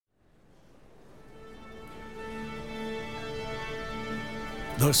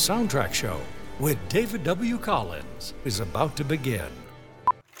The Soundtrack Show with David W. Collins is about to begin.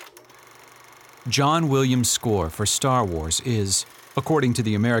 John Williams' score for Star Wars is, according to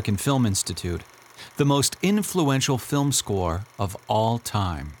the American Film Institute, the most influential film score of all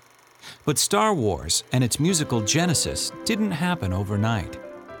time. But Star Wars and its musical genesis didn't happen overnight.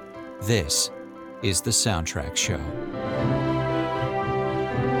 This is The Soundtrack Show.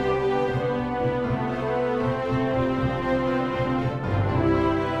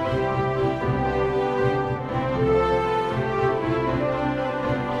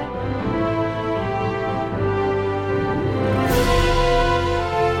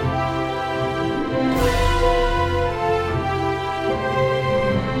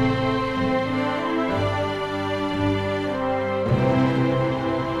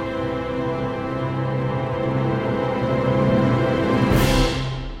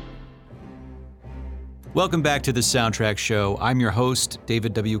 Welcome back to The Soundtrack Show. I'm your host,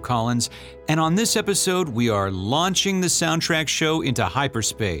 David W. Collins, and on this episode, we are launching The Soundtrack Show into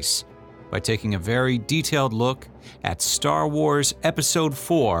hyperspace by taking a very detailed look at Star Wars Episode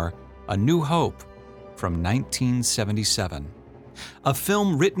 4, A New Hope, from 1977. A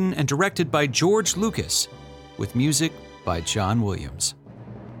film written and directed by George Lucas, with music by John Williams.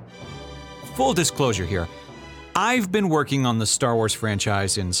 Full disclosure here. I've been working on the Star Wars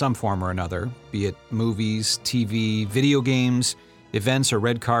franchise in some form or another, be it movies, TV, video games, events or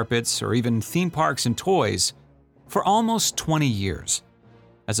red carpets, or even theme parks and toys, for almost 20 years.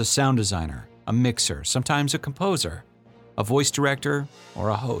 As a sound designer, a mixer, sometimes a composer, a voice director, or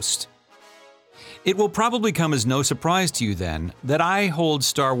a host. It will probably come as no surprise to you then that I hold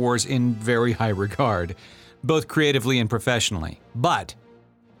Star Wars in very high regard, both creatively and professionally. But,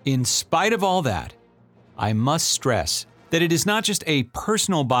 in spite of all that, I must stress that it is not just a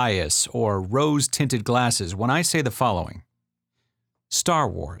personal bias or rose-tinted glasses when I say the following. Star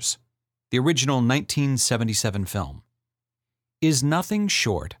Wars, the original 1977 film, is nothing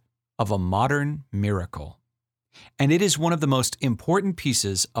short of a modern miracle. And it is one of the most important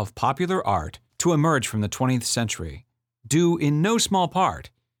pieces of popular art to emerge from the 20th century, due in no small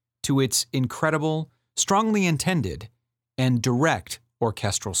part to its incredible, strongly intended, and direct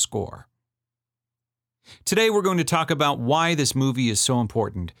orchestral score. Today we're going to talk about why this movie is so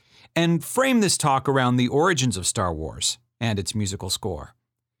important and frame this talk around the origins of Star Wars and its musical score.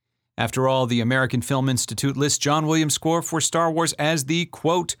 After all, the American Film Institute lists John Williams' score for Star Wars as the,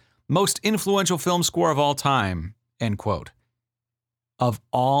 quote, most influential film score of all time, end quote. Of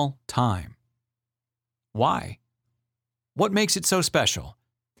all time. Why? What makes it so special?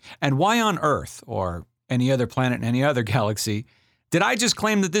 And why on Earth, or any other planet in any other galaxy, did I just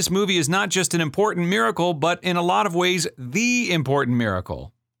claim that this movie is not just an important miracle, but in a lot of ways, the important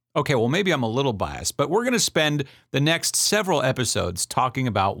miracle? Okay, well, maybe I'm a little biased, but we're going to spend the next several episodes talking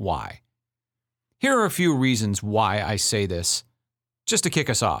about why. Here are a few reasons why I say this, just to kick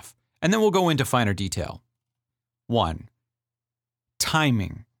us off, and then we'll go into finer detail. 1.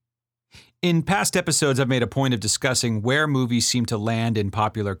 Timing. In past episodes, I've made a point of discussing where movies seem to land in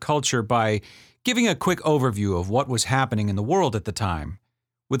popular culture by giving a quick overview of what was happening in the world at the time.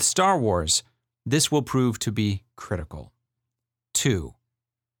 With Star Wars, this will prove to be critical. 2.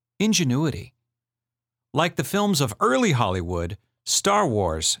 Ingenuity. Like the films of early Hollywood, Star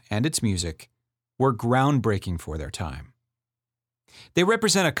Wars and its music were groundbreaking for their time. They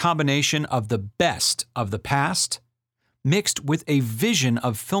represent a combination of the best of the past, mixed with a vision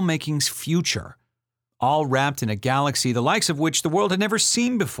of filmmaking's future, all wrapped in a galaxy the likes of which the world had never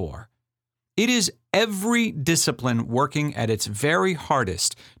seen before. It is every discipline working at its very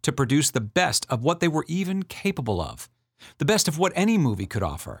hardest to produce the best of what they were even capable of, the best of what any movie could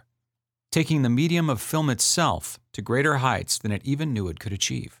offer, taking the medium of film itself to greater heights than it even knew it could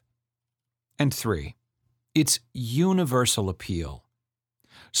achieve. And 3, its universal appeal.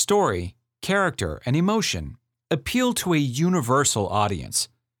 Story, character, and emotion appeal to a universal audience,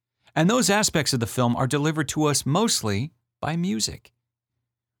 and those aspects of the film are delivered to us mostly by music.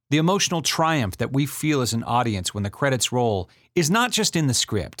 The emotional triumph that we feel as an audience when the credits roll is not just in the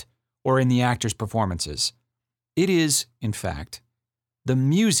script or in the actors' performances. It is, in fact, the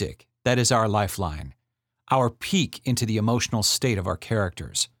music that is our lifeline, our peek into the emotional state of our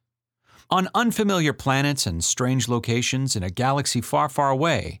characters. On unfamiliar planets and strange locations in a galaxy far, far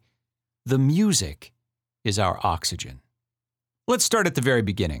away, the music is our oxygen. Let's start at the very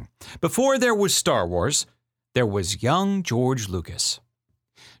beginning. Before there was Star Wars, there was young George Lucas.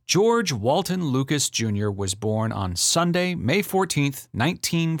 George Walton Lucas Jr. was born on Sunday, May 14th,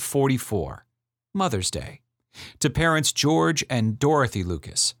 1944, Mother's Day, to parents George and Dorothy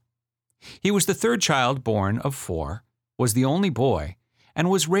Lucas. He was the third child born of 4, was the only boy, and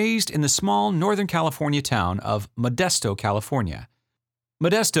was raised in the small Northern California town of Modesto, California.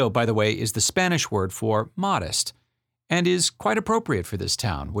 Modesto, by the way, is the Spanish word for modest, and is quite appropriate for this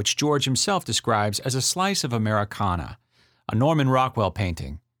town, which George himself describes as a slice of Americana, a Norman Rockwell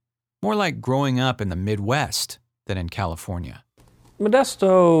painting, more like growing up in the Midwest than in California.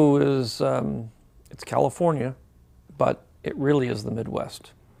 Modesto is, it's California, but it really is the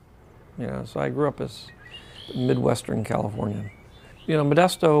Midwest. So I grew up as Midwestern Californian.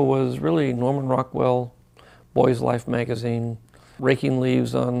 Modesto was really Norman Rockwell, Boys Life magazine, raking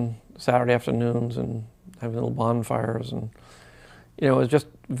leaves on Saturday afternoons and having little bonfires, and it was just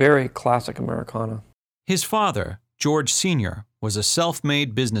very classic Americana. His father, George Sr., was a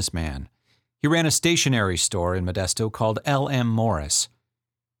self-made businessman. He ran a stationery store in Modesto called L.M. Morris.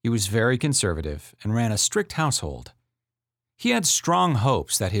 He was very conservative and ran a strict household. He had strong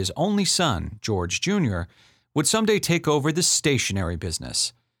hopes that his only son, George Jr., would someday take over the stationery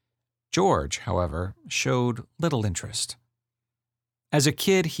business. George, however, showed little interest. As a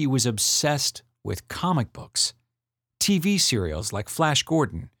kid, he was obsessed with comic books, TV serials like Flash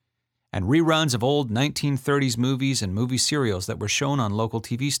Gordon, and reruns of old 1930s movies and movie serials that were shown on local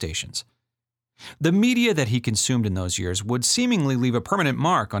TV stations. The media that he consumed in those years would seemingly leave a permanent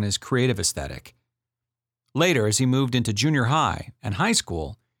mark on his creative aesthetic. Later, as he moved into junior high and high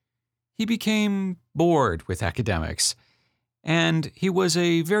school, he became bored with academics, and he was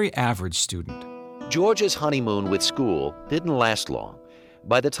a very average student. George's honeymoon with school didn't last long.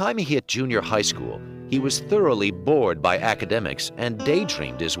 By the time he hit junior high school, he was thoroughly bored by academics and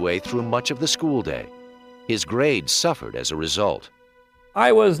daydreamed his way through much of the school day. His grades suffered as a result.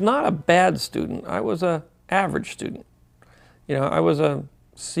 I was not a bad student. I was an average student. I was a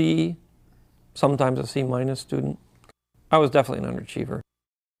C, sometimes a C- student. I was definitely an underachiever.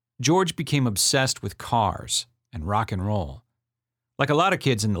 George became obsessed with cars and rock and roll. Like a lot of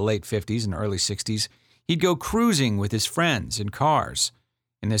kids in the late 50s and early 60s, he'd go cruising with his friends in cars,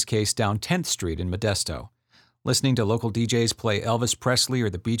 in this case down 10th Street in Modesto, listening to local DJs play Elvis Presley or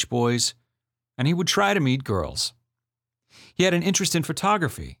the Beach Boys, and he would try to meet girls. He had an interest in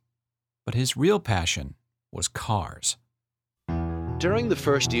photography, but his real passion was cars. During the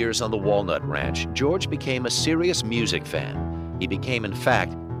first years on the Walnut Ranch, George became a serious music fan. He became, in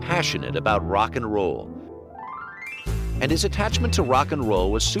fact, passionate about rock and roll. And his attachment to rock and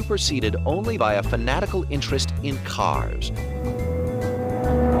roll was superseded only by a fanatical interest in cars.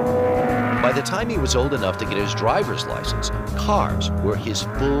 By the time he was old enough to get his driver's license, cars were his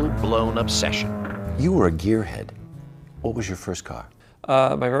full-blown obsession. You were a gearhead. What was your first car?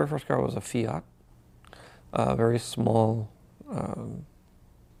 My very first car was a Fiat, a very small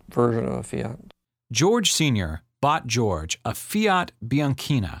version of a Fiat. George Sr. bought George a Fiat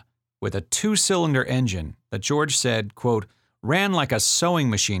Bianchina with a 2-cylinder engine that George said, quote, ran like a sewing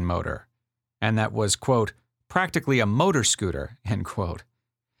machine motor, and that was, quote, practically a motor scooter, end quote.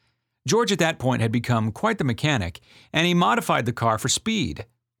 George at that point had become quite the mechanic, and he modified the car for speed,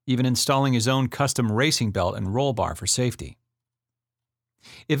 even installing his own custom racing belt and roll bar for safety.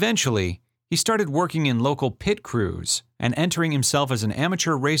 Eventually, he started working in local pit crews and entering himself as an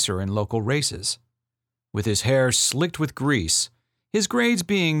amateur racer in local races. With his hair slicked with grease, his grades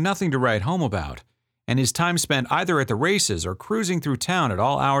being nothing to write home about, and his time spent either at the races or cruising through town at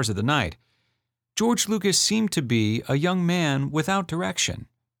all hours of the night, George Lucas seemed to be a young man without direction.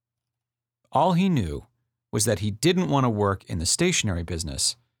 All he knew was that he didn't want to work in the stationery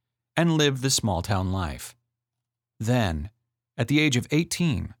business and live the small-town life. Then, at the age of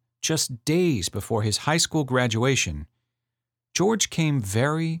 18, just days before his high school graduation, George came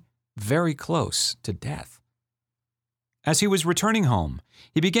very, very close to death. As he was returning home,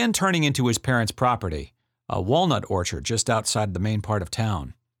 he began turning into his parents' property, a walnut orchard just outside the main part of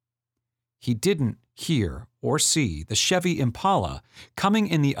town. He didn't hear or see the Chevy Impala coming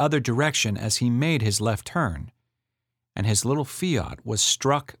in the other direction as he made his left turn, and his little Fiat was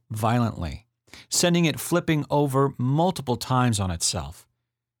struck violently, sending it flipping over multiple times on itself,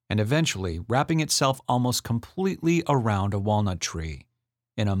 and eventually wrapping itself almost completely around a walnut tree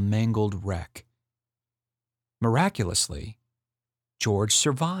in a mangled wreck. Miraculously, George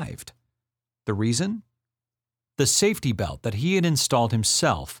survived. The reason? The safety belt that he had installed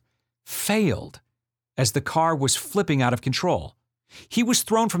himself failed as the car was flipping out of control. He was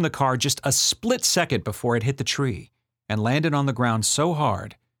thrown from the car just a split second before it hit the tree and landed on the ground so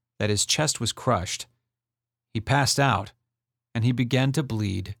hard that his chest was crushed. He passed out, and he began to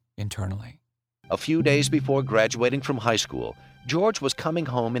bleed internally. A few days before graduating from high school, George was coming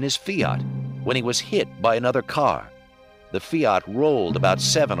home in his Fiat when he was hit by another car. The Fiat rolled about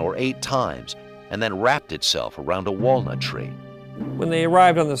 7 or 8 times and then wrapped itself around a walnut tree. When they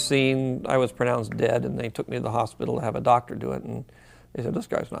arrived on the scene, I was pronounced dead, and they took me to the hospital to have a doctor do it, and they said, this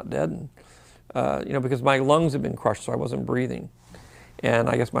guy's not dead, and, because my lungs had been crushed, so I wasn't breathing. And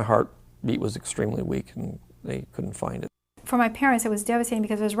I guess my heartbeat was extremely weak, and they couldn't find it. For my parents, it was devastating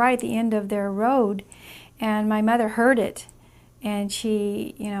because it was right at the end of their road, and my mother heard it, and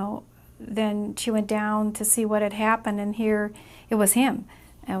she, then she went down to see what had happened, and here it was him.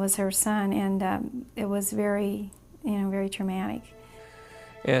 It was her son, and it was very, very traumatic.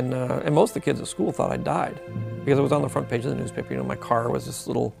 And most of the kids at school thought I died because it was on the front page of the newspaper. My car was this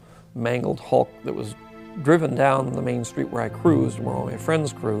little mangled hulk that was driven down the main street where I cruised, where all my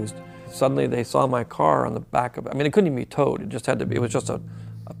friends cruised. Suddenly they saw my car on the back of it. I mean, it couldn't even be towed. It just had to be. It was just a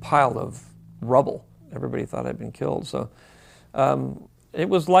pile of rubble. Everybody thought I'd been killed. So it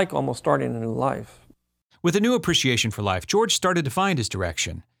was like almost starting a new life. With a new appreciation for life, George started to find his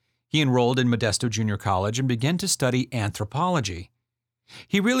direction. He enrolled in Modesto Junior College and began to study anthropology.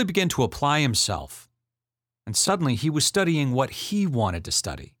 He really began to apply himself. And suddenly he was studying what he wanted to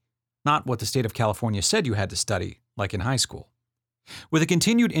study, not what the state of California said you had to study, like in high school. With a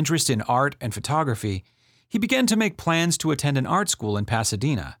continued interest in art and photography, he began to make plans to attend an art school in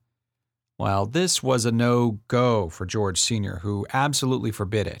Pasadena. Well, this was a no-go for George Sr., who absolutely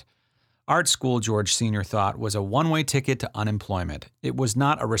forbid it. Art school, George Sr. thought, was a one-way ticket to unemployment. It was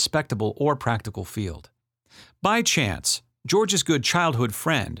not a respectable or practical field. By chance, George's good childhood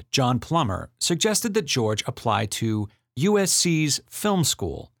friend, John Plummer, suggested that George apply to USC's film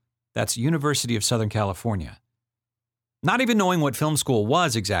school. That's University of Southern California. Not even knowing what film school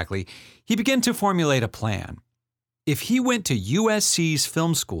was exactly, he began to formulate a plan. If he went to USC's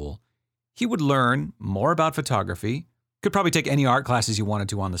film school, he would learn more about photography, could probably take any art classes he wanted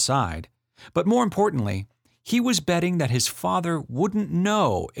to on the side, but more importantly, he was betting that his father wouldn't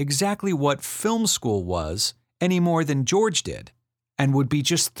know exactly what film school was any more than George did, and would be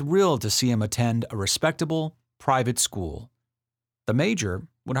just thrilled to see him attend a respectable, private school. The major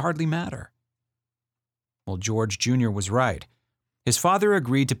would hardly matter. Well, George Jr. was right. His father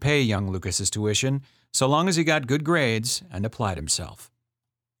agreed to pay young Lucas's tuition so long as he got good grades and applied himself.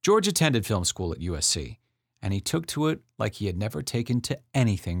 George attended film school at USC, and he took to it like he had never taken to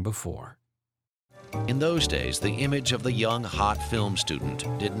anything before. In those days, the image of the young, hot film student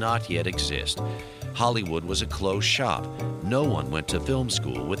did not yet exist. Hollywood was a closed shop. No one went to film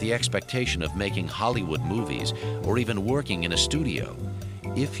school with the expectation of making Hollywood movies or even working in a studio.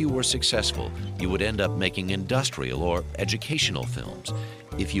 If you were successful, you would end up making industrial or educational films.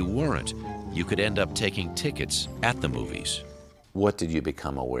 If you weren't, you could end up taking tickets at the movies. What did you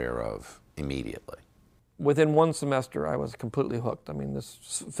become aware of immediately? Within one semester, I was completely hooked. I mean,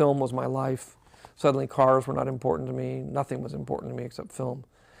 this film was my life. Suddenly cars were not important to me. Nothing was important to me except film.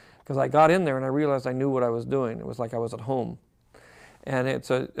 Because I got in there and I realized I knew what I was doing. It was like I was at home. And it's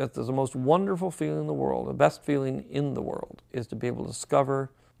the most wonderful feeling in the world, the best feeling in the world, is to be able to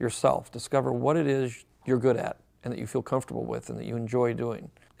discover yourself, discover what it is you're good at and that you feel comfortable with and that you enjoy doing.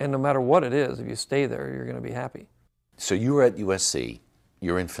 And no matter what it is, if you stay there, you're going to be happy. So you were at USC,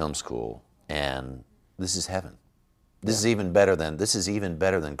 you're in film school, and this is heaven. This is even better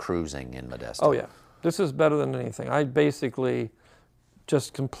than cruising in Modesto. Oh yeah, this is better than anything. I basically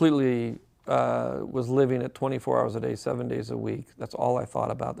just completely was living at 24 hours a day, 7 days a week. That's all I thought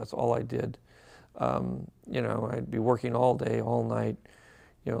about. That's all I did. I'd be working all day, all night,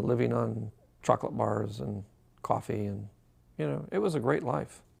 living on chocolate bars and coffee, and it was a great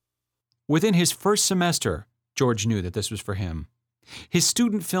life. Within his first semester, George knew that this was for him. His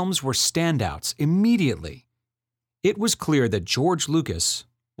student films were standouts immediately. It was clear that George Lucas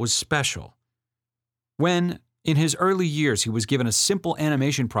was special. When, in his early years, he was given a simple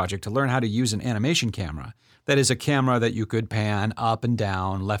animation project to learn how to use an animation camera, that is, a camera that you could pan up and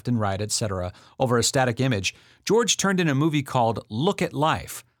down, left and right, etc., over a static image, George turned in a movie called Look at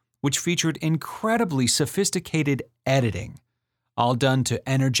Life, which featured incredibly sophisticated editing, all done to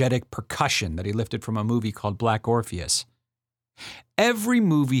energetic percussion that he lifted from a movie called Black Orpheus. Every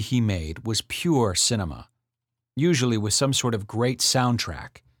movie he made was pure cinema, usually with some sort of great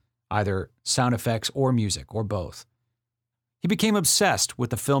soundtrack, either sound effects or music, or both. He became obsessed with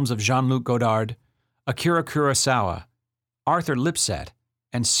the films of Jean-Luc Godard, Akira Kurosawa, Arthur Lipset,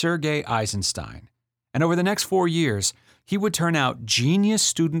 and Sergei Eisenstein. And over the next 4 years, he would turn out genius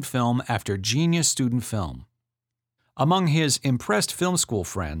student film after genius student film. Among his impressed film school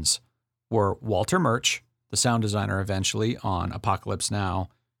friends were Walter Murch, the sound designer eventually on Apocalypse Now,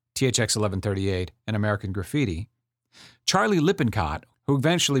 THX 1138, and American Graffiti, Charlie Lippincott, who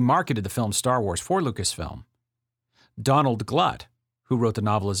eventually marketed the film Star Wars for Lucasfilm, Donald Glutt, who wrote the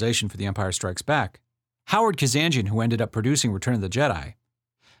novelization for The Empire Strikes Back, Howard Kazanjian, who ended up producing Return of the Jedi,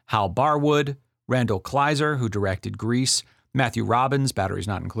 Hal Barwood, Randall Kleiser, who directed Grease, Matthew Robbins, Batteries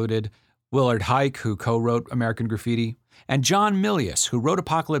Not Included, Willard Huyck, who co-wrote American Graffiti, and John Milius, who wrote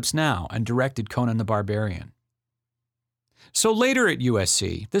Apocalypse Now and directed Conan the Barbarian. So later at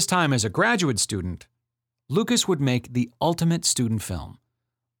USC, this time as a graduate student, Lucas would make the ultimate student film.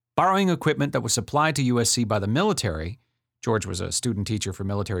 Borrowing equipment that was supplied to USC by the military, George was a student teacher for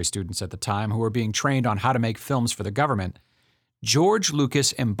military students at the time who were being trained on how to make films for the government, George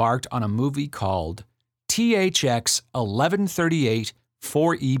Lucas embarked on a movie called THX 1138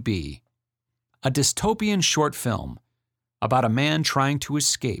 4EB, a dystopian short film about a man trying to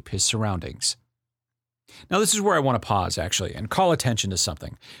escape his surroundings. Now, this is where I want to pause, actually, and call attention to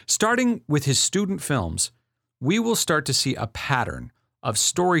something. Starting with his student films, we will start to see a pattern of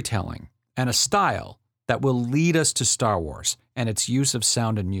storytelling and a style that will lead us to Star Wars and its use of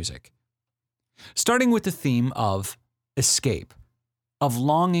sound and music. Starting with the theme of escape, of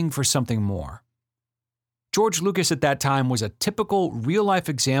longing for something more. George Lucas at that time was a typical real-life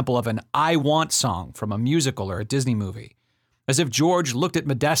example of an I Want song from a musical or a Disney movie, as if George looked at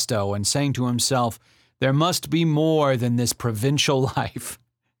Modesto and saying to himself, there must be more than this provincial life.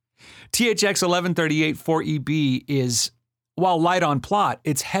 THX 1138 4EB is, while light on plot,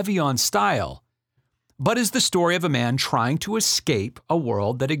 it's heavy on style, but is the story of a man trying to escape a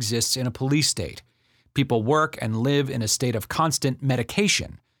world that exists in a police state. People work and live in a state of constant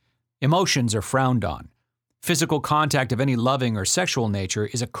medication. Emotions are frowned on. Physical contact of any loving or sexual nature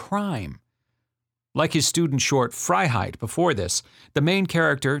is a crime. Like his student short Freiheit before this, the main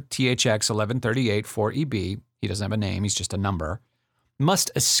character, THX 1138 4EB, he doesn't have a name, he's just a number, must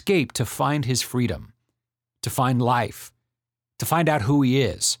escape to find his freedom, to find life, to find out who he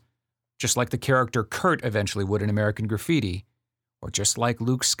is, just like the character Kurt eventually would in American Graffiti, or just like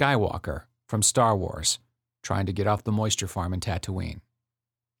Luke Skywalker from Star Wars, trying to get off the moisture farm in Tatooine.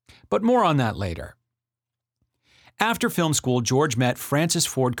 But more on that later. After film school, George met Francis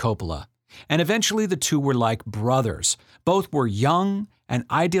Ford Coppola, and eventually the two were like brothers. Both were young and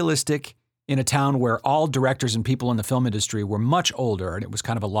idealistic in a town where all directors and people in the film industry were much older, and it was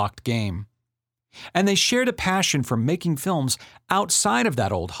kind of a locked game. And they shared a passion for making films outside of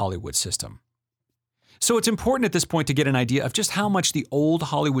that old Hollywood system. So it's important at this point to get an idea of just how much the old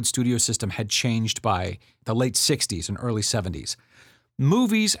Hollywood studio system had changed by the late 60s and early 70s.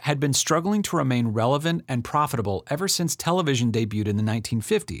 Movies had been struggling to remain relevant and profitable ever since television debuted in the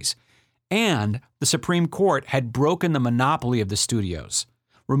 1950s, and the Supreme Court had broken the monopoly of the studios,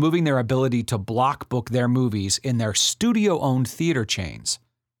 removing their ability to block book their movies in their studio-owned theater chains.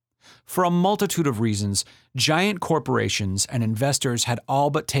 For a multitude of reasons, giant corporations and investors had all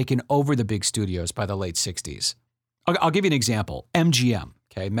but taken over the big studios by the late 60s. I'll give you an example. MGM,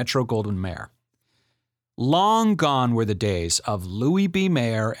 okay, Metro-Goldwyn-Mayer. Long gone were the days of Louis B.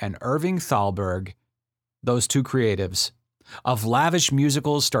 Mayer and Irving Thalberg, those two creatives, of lavish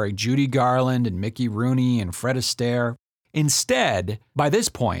musicals starring Judy Garland and Mickey Rooney and Fred Astaire. Instead, by this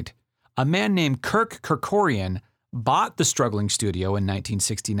point, a man named Kirk Kerkorian bought the struggling studio in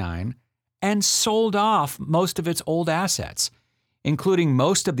 1969 and sold off most of its old assets, including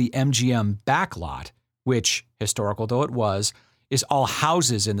most of the MGM backlot, which, historical though it was, is all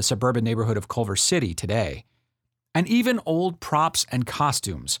houses in the suburban neighborhood of Culver City today, and even old props and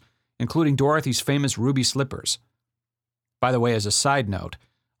costumes, including Dorothy's famous ruby slippers. By the way, as a side note,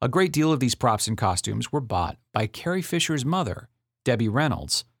 a great deal of these props and costumes were bought by Carrie Fisher's mother, Debbie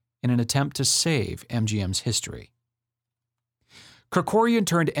Reynolds, in an attempt to save MGM's history. Kerkorian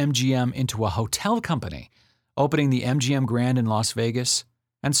turned MGM into a hotel company, opening the MGM Grand in Las Vegas,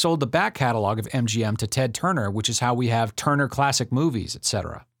 and sold the back catalog of MGM to Ted Turner, which is how we have Turner Classic Movies,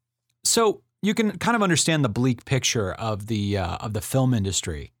 etc. So you can kind of understand the bleak picture of the film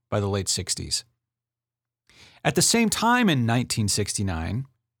industry by the late 60s. At the same time in 1969,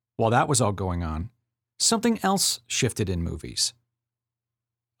 while that was all going on, something else shifted in movies.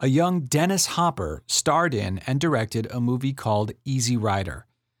 A young Dennis Hopper starred in and directed a movie called Easy Rider,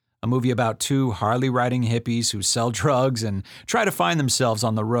 a movie about two Harley-riding hippies who sell drugs and try to find themselves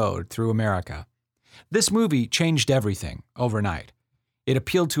on the road through America. This movie changed everything overnight. It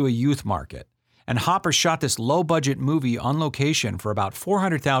appealed to a youth market, and Hopper shot this low-budget movie on location for about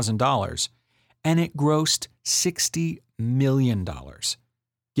 $400,000, and it grossed $60 million,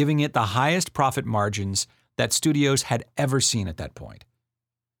 giving it the highest profit margins that studios had ever seen at that point.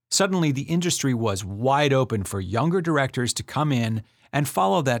 Suddenly, the industry was wide open for younger directors to come in and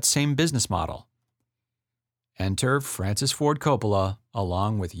follow that same business model. Enter Francis Ford Coppola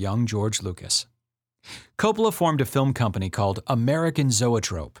along with young George Lucas. Coppola formed a film company called American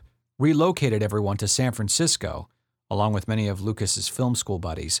Zoetrope, relocated everyone to San Francisco, along with many of Lucas's film school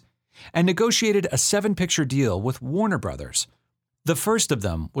buddies, and negotiated a 7-picture deal with Warner Brothers. The first of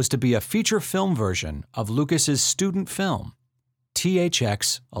them was to be a feature film version of Lucas's student film,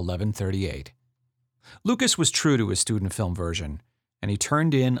 THX 1138. Lucas was true to his student film version, and he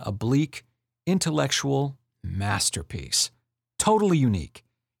turned in a bleak, intellectual masterpiece. Totally unique,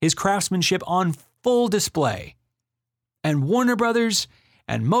 his craftsmanship on full display. And Warner Brothers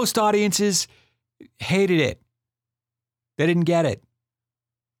and most audiences hated it. They didn't get it.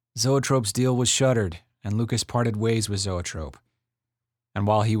 Zoetrope's deal was shuttered, and Lucas parted ways with Zoetrope. And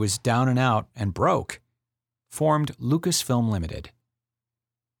while he was down and out and broke, formed Lucasfilm Limited.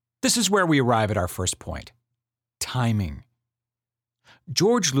 This is where we arrive at our first point: timing.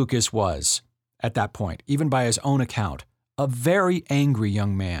 George Lucas was, at that point, even by his own account, a very angry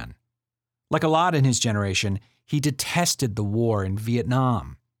young man. Like a lot in his generation, he detested the war in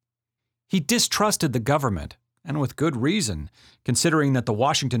Vietnam. He distrusted the government, and with good reason, considering that the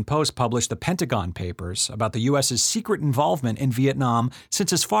Washington Post published the Pentagon Papers about the U.S.'s secret involvement in Vietnam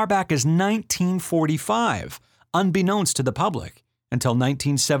since as far back as 1945, unbeknownst to the public, until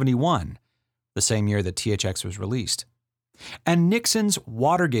 1971, the same year that THX was released. And Nixon's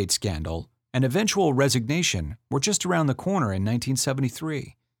Watergate scandal and eventual resignation were just around the corner in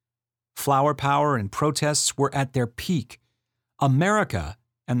 1973. Flower power and protests were at their peak. America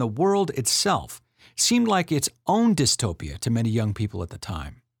and the world itself seemed like its own dystopia to many young people at the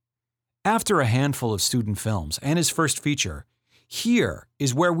time. After a handful of student films and his first feature, here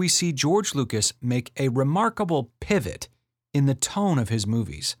is where we see George Lucas make a remarkable pivot in the tone of his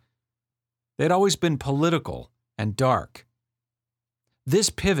movies. They'd always been political and dark. This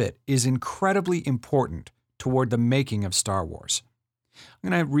pivot is incredibly important toward the making of Star Wars. I'm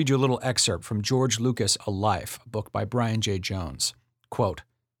going to read you a little excerpt from George Lucas, A Life, a book by Brian J. Jones. Quote,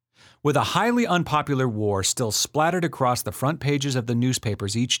 "With a highly unpopular war still splattered across the front pages of the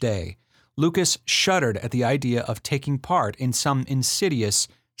newspapers each day, Lucas shuddered at the idea of taking part in some insidious,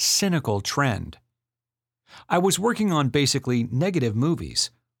 cynical trend. I was working on basically negative movies,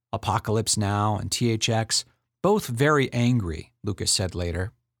 Apocalypse Now and THX, both very angry," Lucas said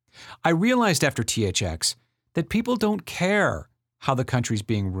later. "I realized after THX that people don't care how the country's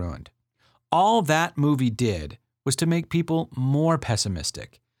being ruined. All that movie did was to make people more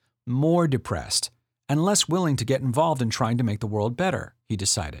pessimistic, more depressed, and less willing to get involved in trying to make the world better," he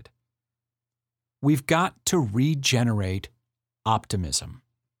decided. We've got to regenerate optimism.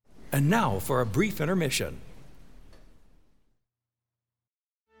 And now for a brief intermission.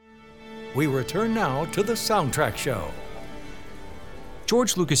 We return now to the Soundtrack Show.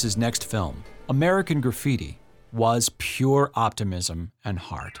 George Lucas's next film, American Graffiti, was pure optimism and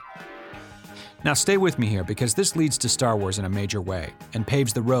heart. Now stay with me here, because this leads to Star Wars in a major way and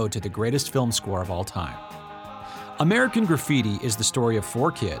paves the road to the greatest film score of all time. American Graffiti is the story of 4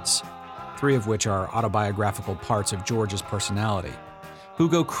 kids, 3 of which are autobiographical parts of George's personality, who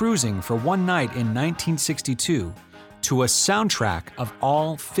go cruising for one night in 1962 to a soundtrack of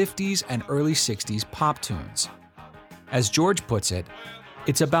all 50s and early 60s pop tunes. As George puts it,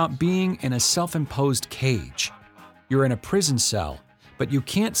 it's about being in a self-imposed cage. You're in a prison cell, but you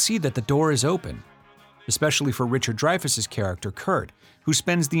can't see that the door is open, especially for Richard Dreyfuss's character, Kurt, who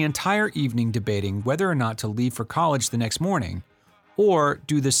spends the entire evening debating whether or not to leave for college the next morning or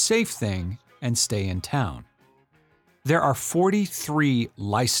do the safe thing and stay in town. There are 43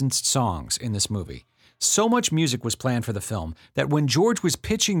 licensed songs in this movie. So much music was planned for the film that when George was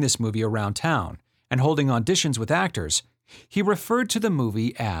pitching this movie around town and holding auditions with actors, he referred to the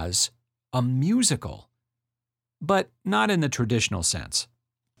movie as a musical, but not in the traditional sense.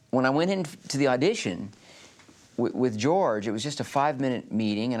 When I went into the audition with George, it was just a 5-minute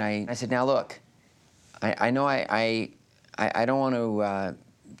meeting, and I said, "Now look, I know I don't want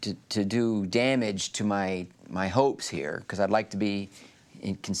to do damage to my hopes here, because I'd like to be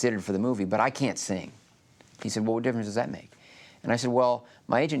considered for the movie, but I can't sing." He said, "Well, what difference does that make?" And I said, "Well,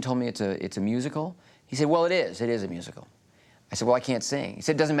 my agent told me it's a musical." He said, "Well, it is a musical." I said, "Well, I can't sing." He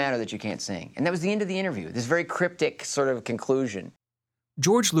said, "It doesn't matter that you can't sing." And that was the end of the interview, this very cryptic sort of conclusion.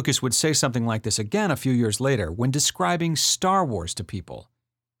 George Lucas would say something like this again a few years later when describing Star Wars to people.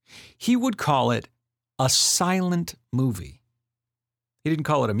 He would call it a silent movie. He didn't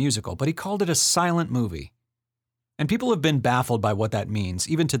call it a musical, but he called it a silent movie. And people have been baffled by what that means,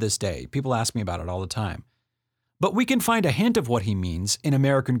 even to this day. People ask me about it all the time. But we can find a hint of what he means in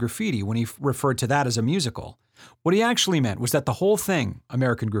American Graffiti when he referred to that as a musical. What he actually meant was that the whole thing,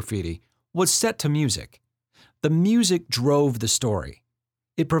 American Graffiti, was set to music. The music drove the story.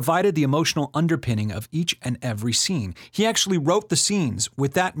 It provided the emotional underpinning of each and every scene. He actually wrote the scenes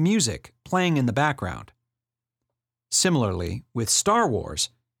with that music playing in the background. Similarly, with Star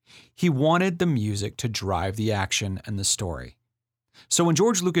Wars, he wanted the music to drive the action and the story. So when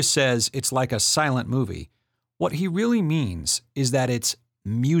George Lucas says it's like a silent movie, what he really means is that it's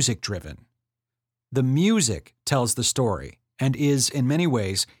music-driven. The music tells the story and is, in many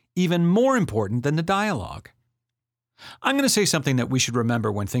ways, even more important than the dialogue. I'm going to say something that we should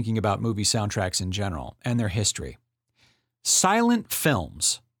remember when thinking about movie soundtracks in general and their history. Silent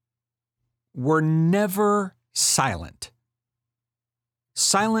films were never silent.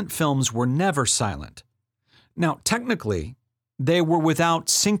 Silent films were never silent. Now, technically, they were without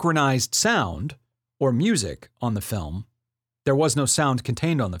synchronized sound or music on the film. There was no sound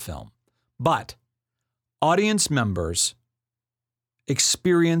contained on the film. But audience members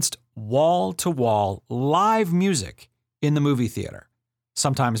experienced wall-to-wall live music in the movie theater,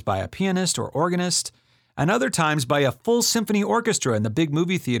 sometimes by a pianist or organist, and other times by a full symphony orchestra in the big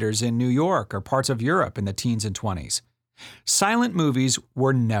movie theaters in New York or parts of Europe in the teens and 20s. Silent movies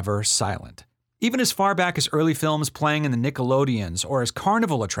were never silent. Even as far back as early films playing in the Nickelodeons or as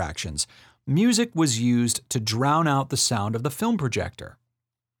carnival attractions, music was used to drown out the sound of the film projector.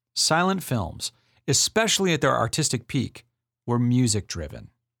 Silent films, especially at their artistic peak, were music-driven.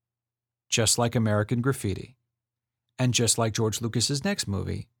 Just like American Graffiti. And just like George Lucas's next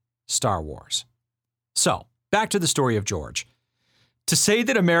movie, Star Wars. So, back to the story of George. To say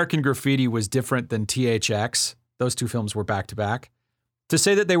that American Graffiti was different than THX, those two films were back-to-back, to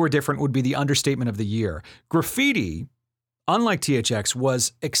say that they were different would be the understatement of the year. Graffiti, unlike THX,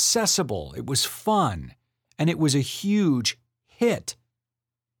 was accessible, it was fun, and it was a huge hit.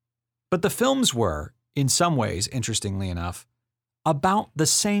 But the films were, in some ways, interestingly enough, about the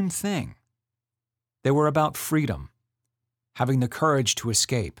same thing. They were about freedom, having the courage to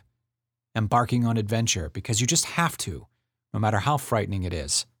escape, embarking on adventure because you just have to, no matter how frightening it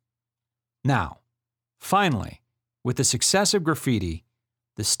is. Now, finally, with the success of Graffiti,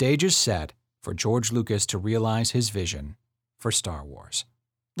 the stage is set for George Lucas to realize his vision for Star Wars.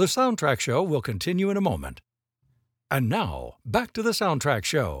 The Soundtrack Show will continue in a moment. And now, back to the Soundtrack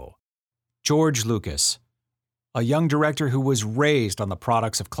Show. George Lucas, a young director who was raised on the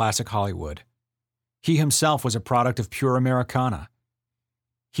products of classic Hollywood. He himself was a product of pure Americana.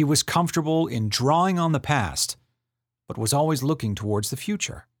 He was comfortable in drawing on the past, but was always looking towards the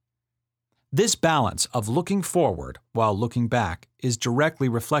future. This balance of looking forward while looking back is directly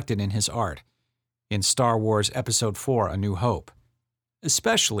reflected in his art, in Star Wars Episode IV: A New Hope,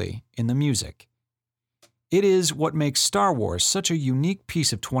 especially in the music. It is what makes Star Wars such a unique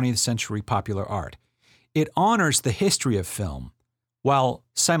piece of 20th century popular art. It honors the history of film while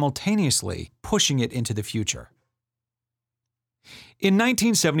simultaneously pushing it into the future. In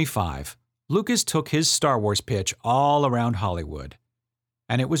 1975, Lucas took his Star Wars pitch all around Hollywood,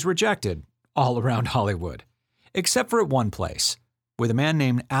 and it was rejected all around Hollywood, except for at one place, with a man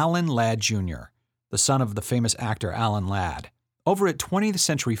named Alan Ladd Jr., the son of the famous actor Alan Ladd, over at 20th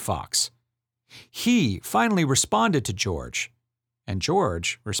Century Fox. He finally responded to George, and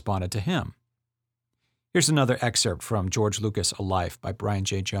George responded to him. Here's another excerpt from George Lucas: A Life by Brian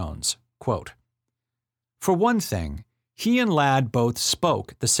J. Jones. Quote, "For one thing, he and Ladd both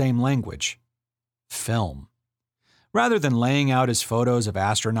spoke the same language, film. Rather than laying out his photos of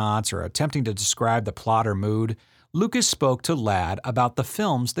astronauts or attempting to describe the plot or mood, Lucas spoke to Ladd about the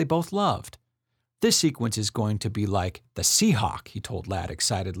films they both loved. This sequence is going to be like The Seahawk, he told Ladd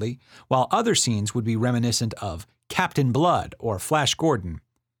excitedly, while other scenes would be reminiscent of Captain Blood or Flash Gordon.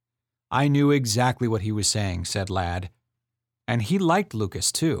 I knew exactly what he was saying, said Ladd. And he liked Lucas,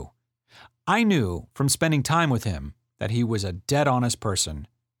 too. I knew from spending time with him that he was a dead honest person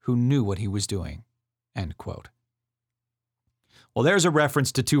who knew what he was doing." End quote. Well, there's a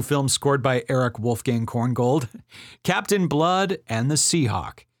reference to two films scored by Erich Wolfgang Korngold, Captain Blood and The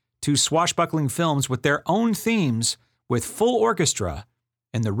Seahawk, two swashbuckling films with their own themes with full orchestra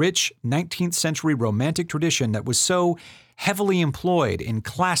and the rich 19th century romantic tradition that was so heavily employed in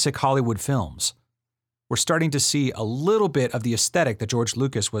classic Hollywood films. We're starting to see a little bit of the aesthetic that George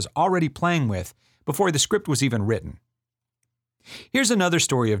Lucas was already playing with before the script was even written. Here's another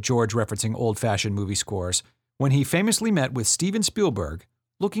story of George referencing old-fashioned movie scores when he famously met with Steven Spielberg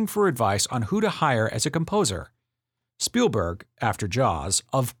looking for advice on who to hire as a composer. Spielberg, after Jaws,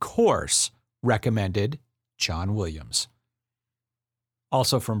 of course, recommended John Williams.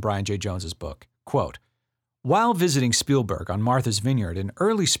 Also from Brian J. Jones's book, quote, "While visiting Spielberg on Martha's Vineyard in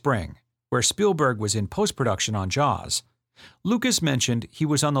early spring, where Spielberg was in post-production on Jaws, Lucas mentioned he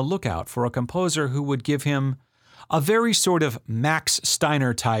was on the lookout for a composer who would give him a very sort of Max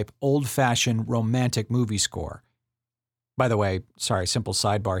Steiner type old-fashioned romantic movie score. By the way, sorry, simple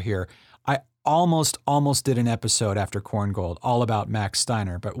sidebar here. I almost did an episode after Korngold all about Max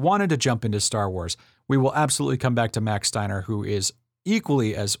Steiner, but wanted to jump into Star Wars. We will absolutely come back to Max Steiner, who is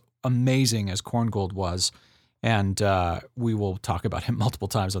equally as amazing as Korngold was, and we will talk about him multiple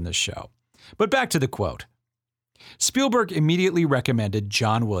times on this show. But back to the quote. Spielberg immediately recommended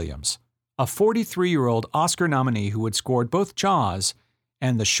John Williams, a 43-year-old Oscar nominee who had scored both Jaws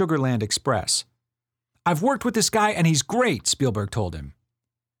and The Sugarland Express. "I've worked with this guy and he's great," Spielberg told him.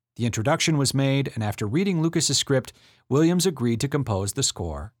 The introduction was made, and after reading Lucas's script, Williams agreed to compose the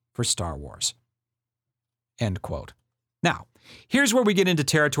score for Star Wars. End quote. Now, here's where we get into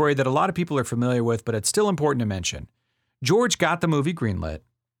territory that a lot of people are familiar with, but it's still important to mention. George got the movie greenlit.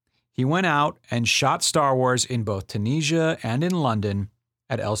 He went out and shot Star Wars in both Tunisia and in London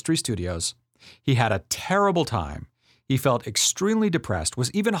at Elstree Studios. He had a terrible time. He felt extremely depressed,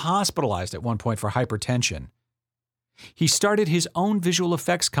 was even hospitalized at one point for hypertension. He started his own visual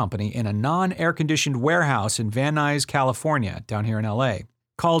effects company in a non-air-conditioned warehouse in Van Nuys, California, down here in LA,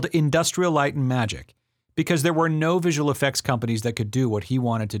 called Industrial Light and Magic, because there were no visual effects companies that could do what he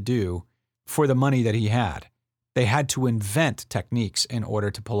wanted to do for the money that he had. They had to invent techniques in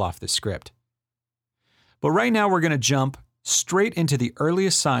order to pull off this script. But right now we're going to jump straight into the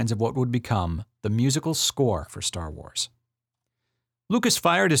earliest signs of what would become the musical score for Star Wars. Lucas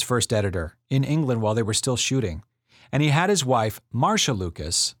fired his first editor in England while they were still shooting, and he had his wife, Marcia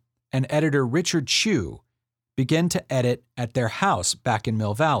Lucas, and editor Richard Chew begin to edit at their house back in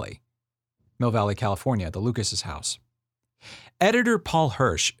Mill Valley, California, the Lucas' house. Editor Paul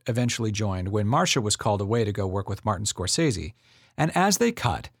Hirsch eventually joined when Marcia was called away to go work with Martin Scorsese, and as they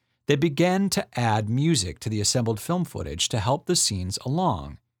cut, they began to add music to the assembled film footage to help the scenes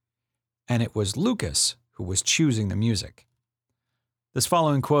along. And it was Lucas who was choosing the music. This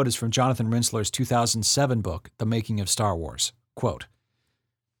following quote is from Jonathan Rinsler's 2007 book, The Making of Star Wars. Quote,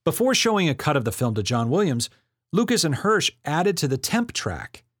 "Before showing a cut of the film to John Williams, Lucas and Hirsch added to the temp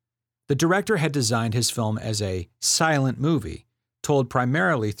track. The director had designed his film as a silent movie, told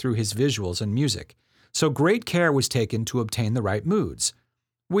primarily through his visuals and music, so great care was taken to obtain the right moods.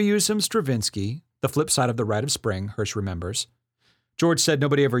 We used some Stravinsky, the flip side of The Rite of Spring," Hirsch remembers. "George said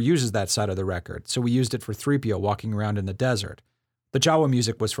nobody ever uses that side of the record, so we used it for 3PO walking around in the desert. The Jawa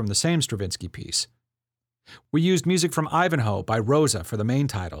music was from the same Stravinsky piece. We used music from Ivanhoe by Rosa for the main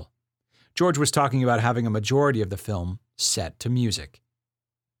title. George was talking about having a majority of the film set to music."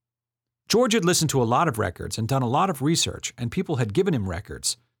 George had listened to a lot of records and done a lot of research, and people had given him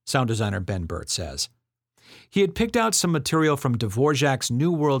records, sound designer Ben Burt says. He had picked out some material from Dvorak's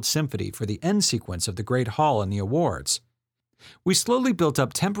New World Symphony for the end sequence of the Great Hall and the awards. We slowly built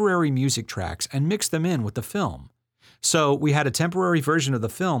up temporary music tracks and mixed them in with the film. So we had a temporary version of the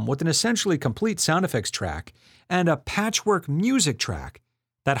film with an essentially complete sound effects track and a patchwork music track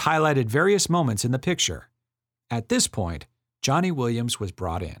that highlighted various moments in the picture. At this point, Johnny Williams was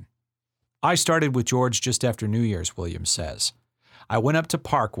brought in. "I started with George just after New Year's," Williams says. "I went up to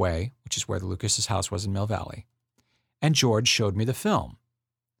Parkway, which is where the Lucas' house was in Mill Valley, and George showed me the film.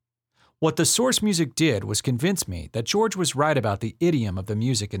 What the source music did was convince me that George was right about the idiom of the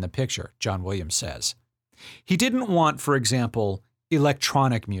music in the picture," John Williams says. He didn't want, for example,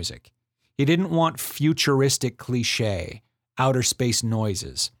 electronic music. He didn't want futuristic cliché, outer space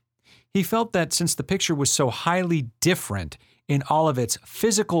noises. He felt that since the picture was so highly different in all of its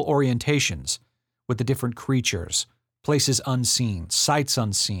physical orientations, with the different creatures, places unseen, sights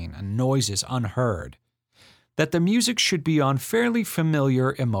unseen, and noises unheard, that the music should be on fairly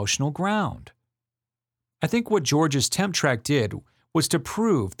familiar emotional ground. I think what George's temp track did was to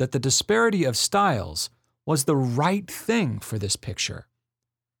prove that the disparity of styles was the right thing for this picture.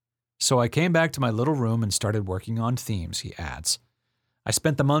 So I came back to my little room and started working on themes, he adds. I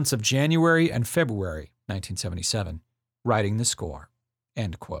spent the months of January and February 1977 writing the score.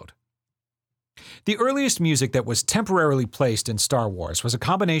 End quote. The earliest music that was temporarily placed in Star Wars was a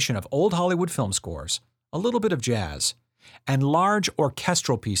combination of old Hollywood film scores, a little bit of jazz, and large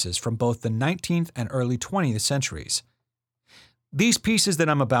orchestral pieces from both the 19th and early 20th centuries. These pieces that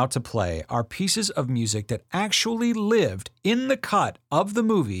I'm about to play are pieces of music that actually lived in the cut of the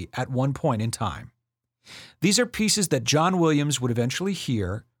movie at one point in time. These are pieces that John Williams would eventually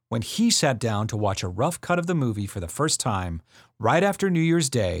hear when he sat down to watch a rough cut of the movie for the first time right after New Year's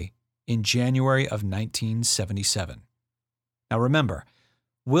Day in January of 1977. Now remember,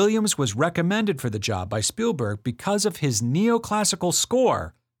 Williams was recommended for the job by Spielberg because of his neoclassical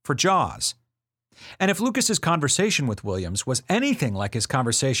score for Jaws. And if Lucas's conversation with Williams was anything like his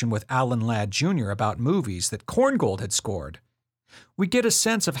conversation with Alan Ladd Jr. about movies that Korngold had scored, we get a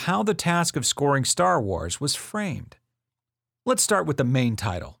sense of how the task of scoring Star Wars was framed. Let's start with the main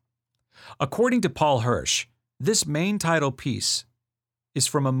title. According to Paul Hirsch, this main title piece is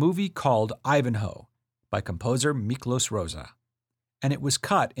from a movie called Ivanhoe by composer Miklos Rozsa, and it was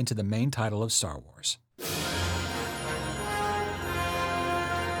cut into the main title of Star Wars.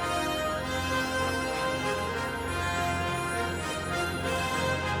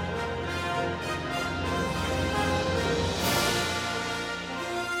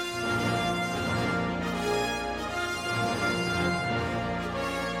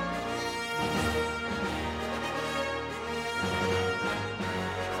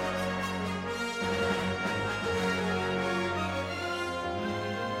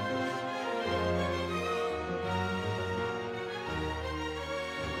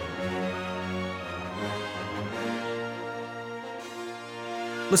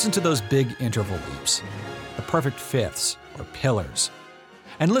 Listen to those big interval leaps, the perfect fifths or pillars,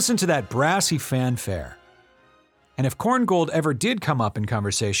 and listen to that brassy fanfare. And if Korngold ever did come up in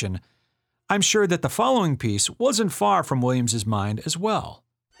conversation, I'm sure that the following piece wasn't far from Williams's mind as well.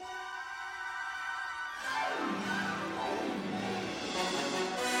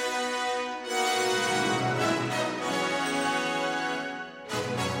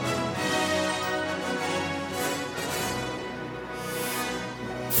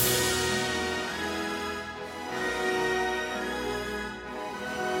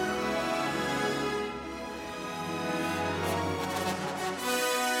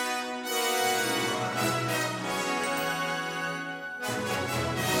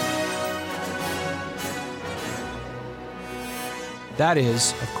 That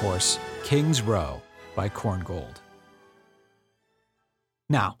is, of course, King's Row by Korngold.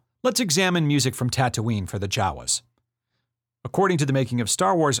 Now, let's examine music from Tatooine for the Jawas. According to The Making of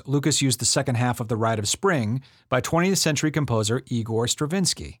Star Wars, Lucas used the second half of The Rite of Spring by 20th century composer Igor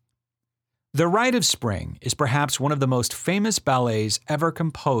Stravinsky. The Rite of Spring is perhaps one of the most famous ballets ever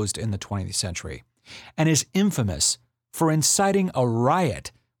composed in the 20th century, and is infamous for inciting a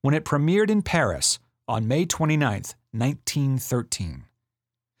riot when it premiered in Paris on May 29, 1913.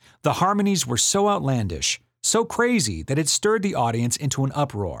 The harmonies were so outlandish, so crazy that it stirred the audience into an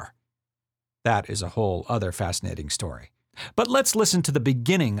uproar. That is a whole other fascinating story. But let's listen to the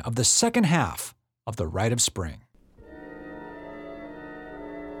beginning of the second half of The Rite of Spring.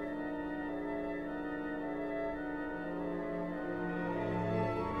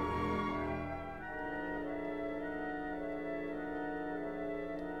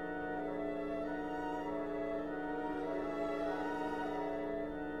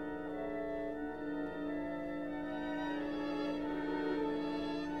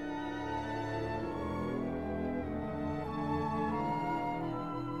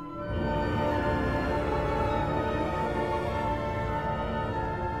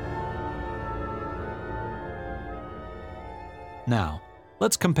 Now,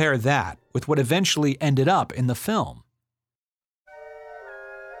 let's compare that with what eventually ended up in the film.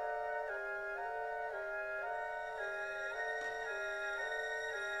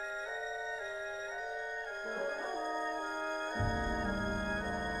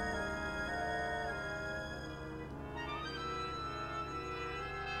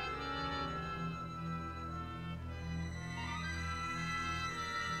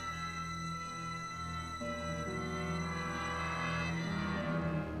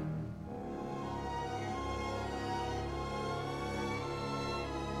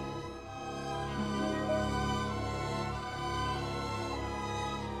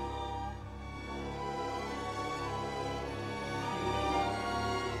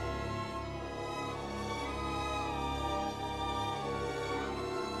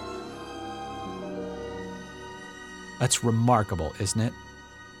 That's remarkable, isn't it?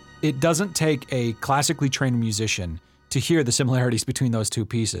 It doesn't take a classically trained musician to hear the similarities between those two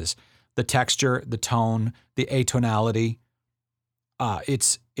pieces. The texture, the tone, the atonality.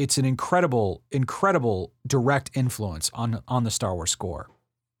 It's an incredible direct influence on the Star Wars score.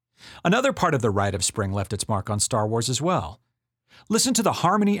 Another part of The Rite of Spring left its mark on Star Wars as well. Listen to the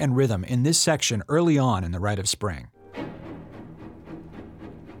harmony and rhythm in this section early on in The Rite of Spring.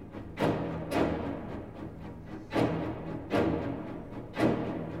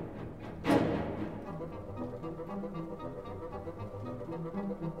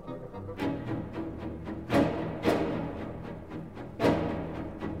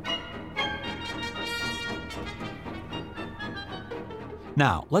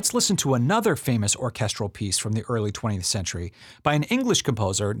 Now, let's listen to another famous orchestral piece from the early 20th century by an English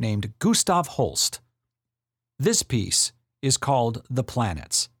composer named Gustav Holst. This piece is called The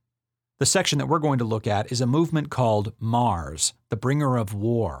Planets. The section that we're going to look at is a movement called Mars, the Bringer of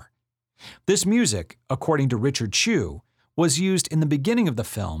War. This music, according to Richard Chew, was used in the beginning of the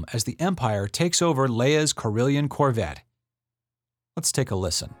film as the Empire takes over Leia's Corellian corvette. Let's take a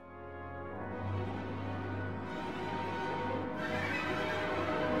listen.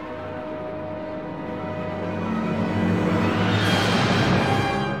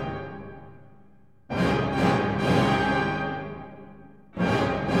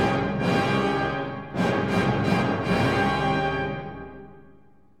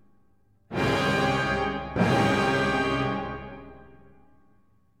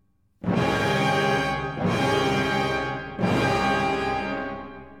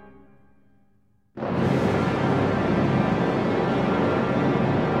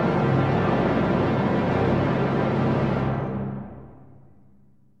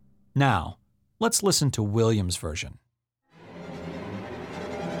 Now, let's listen to Williams' version.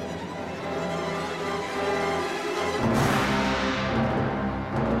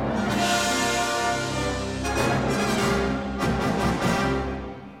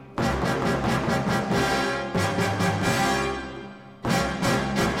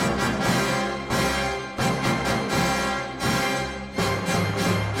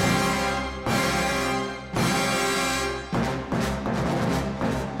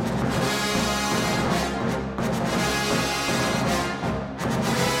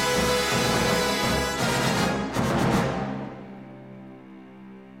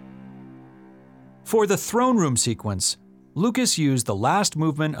 For the throne room sequence, Lucas used the last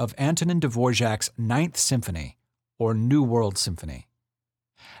movement of Antonin Dvorak's Ninth Symphony, or New World Symphony.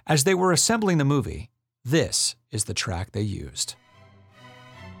 As they were assembling the movie, this is the track they used.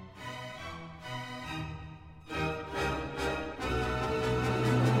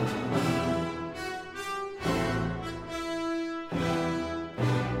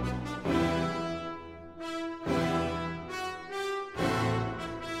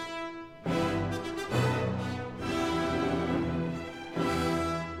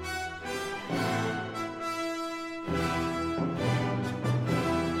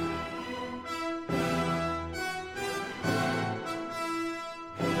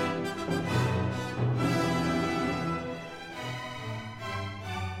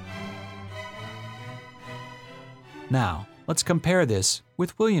 Now, let's compare this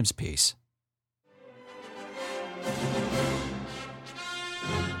with Williams' piece.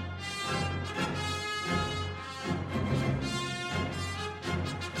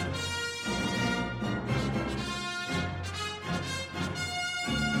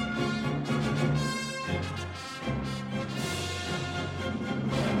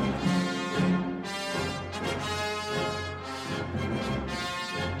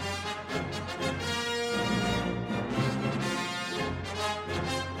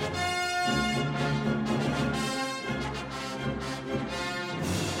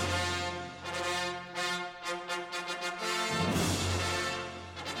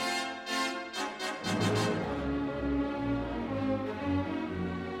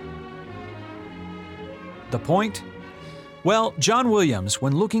 The point? Well, John Williams,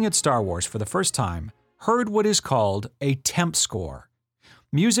 when looking at Star Wars for the first time, heard what is called a temp score,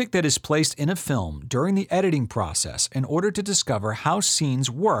 music that is placed in a film during the editing process in order to discover how scenes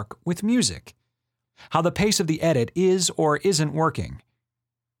work with music, how the pace of the edit is or isn't working,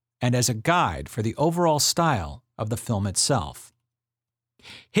 and as a guide for the overall style of the film itself.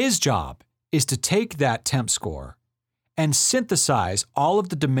 His job is to take that temp score and synthesize all of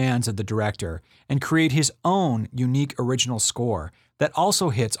the demands of the director and create his own unique original score that also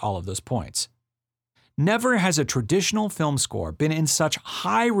hits all of those points. Never has a traditional film score been in such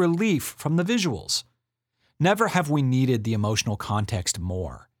high relief from the visuals. Never have we needed the emotional context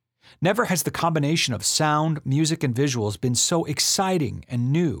more. Never has the combination of sound, music, and visuals been so exciting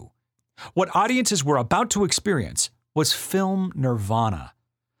and new. What audiences were about to experience was film nirvana,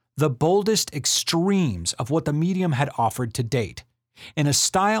 the boldest extremes of what the medium had offered to date, in a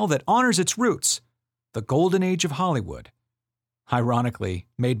style that honors its roots, the golden age of Hollywood. Ironically,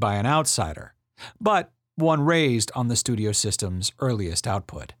 made by an outsider, but one raised on the studio system's earliest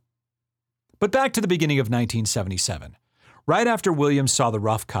output. But back to the beginning of 1977, right after Williams saw the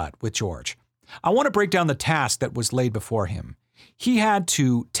rough cut with George, I want to break down the task that was laid before him. He had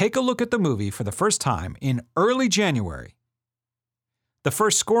to take a look at the movie for the first time in early January. The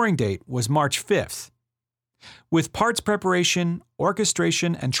first scoring date was March 5th. With parts preparation,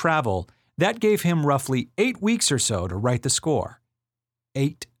 orchestration, and travel, that gave him roughly 8 weeks or so to write the score.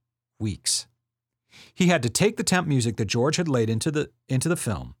 8 weeks. He had to take the temp music that George had laid into the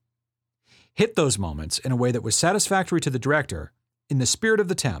film, hit those moments in a way that was satisfactory to the director, in the spirit of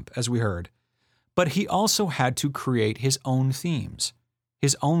the temp, as we heard, but he also had to create his own themes,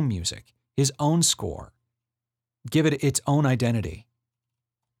 his own music, his own score, give it its own identity.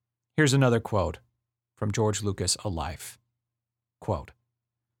 Here's another quote from George Lucas, A Life. Quote,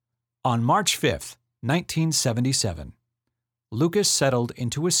 "On March 5th, 1977, Lucas settled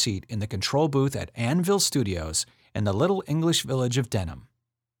into a seat in the control booth at Anvil Studios in the little English village of Denham.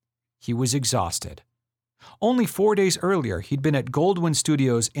 He was exhausted. Only 4 days earlier, he'd been at Goldwyn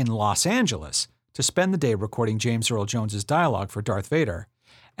Studios in Los Angeles to spend the day recording James Earl Jones's dialogue for Darth Vader,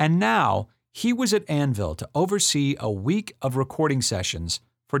 and now he was at Anvil to oversee a week of recording sessions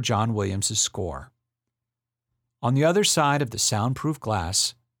for John Williams' score. On the other side of the soundproof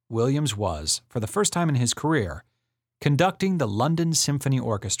glass, Williams was, for the first time in his career, conducting the London Symphony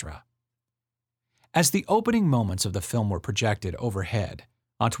Orchestra. As the opening moments of the film were projected overhead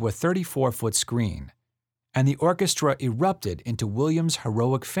onto a 34-foot screen, and the orchestra erupted into Williams'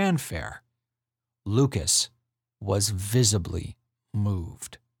 heroic fanfare, Lucas was visibly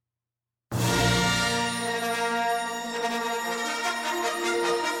moved.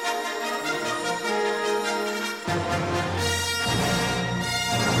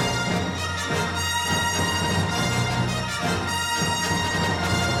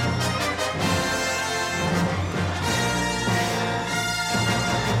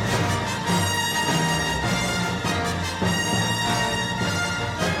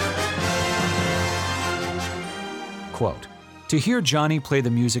 Quote, "To hear Johnny play the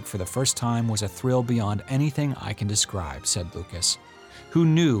music for the first time was a thrill beyond anything I can describe," said Lucas, who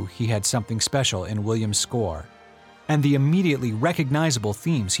knew he had something special in Williams' score and the immediately recognizable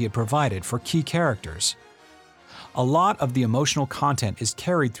themes he had provided for key characters. "A lot of the emotional content is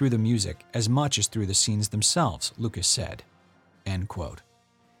carried through the music as much as through the scenes themselves," Lucas said. End quote.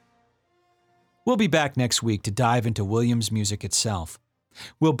 We'll be back next week to dive into Williams' music itself.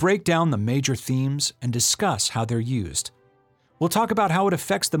 We'll break down the major themes and discuss how they're used. We'll talk about how it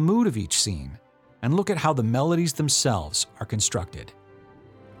affects the mood of each scene and look at how the melodies themselves are constructed.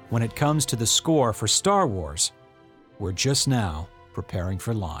 When it comes to the score for Star Wars, we're just now preparing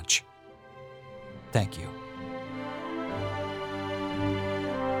for launch. Thank you.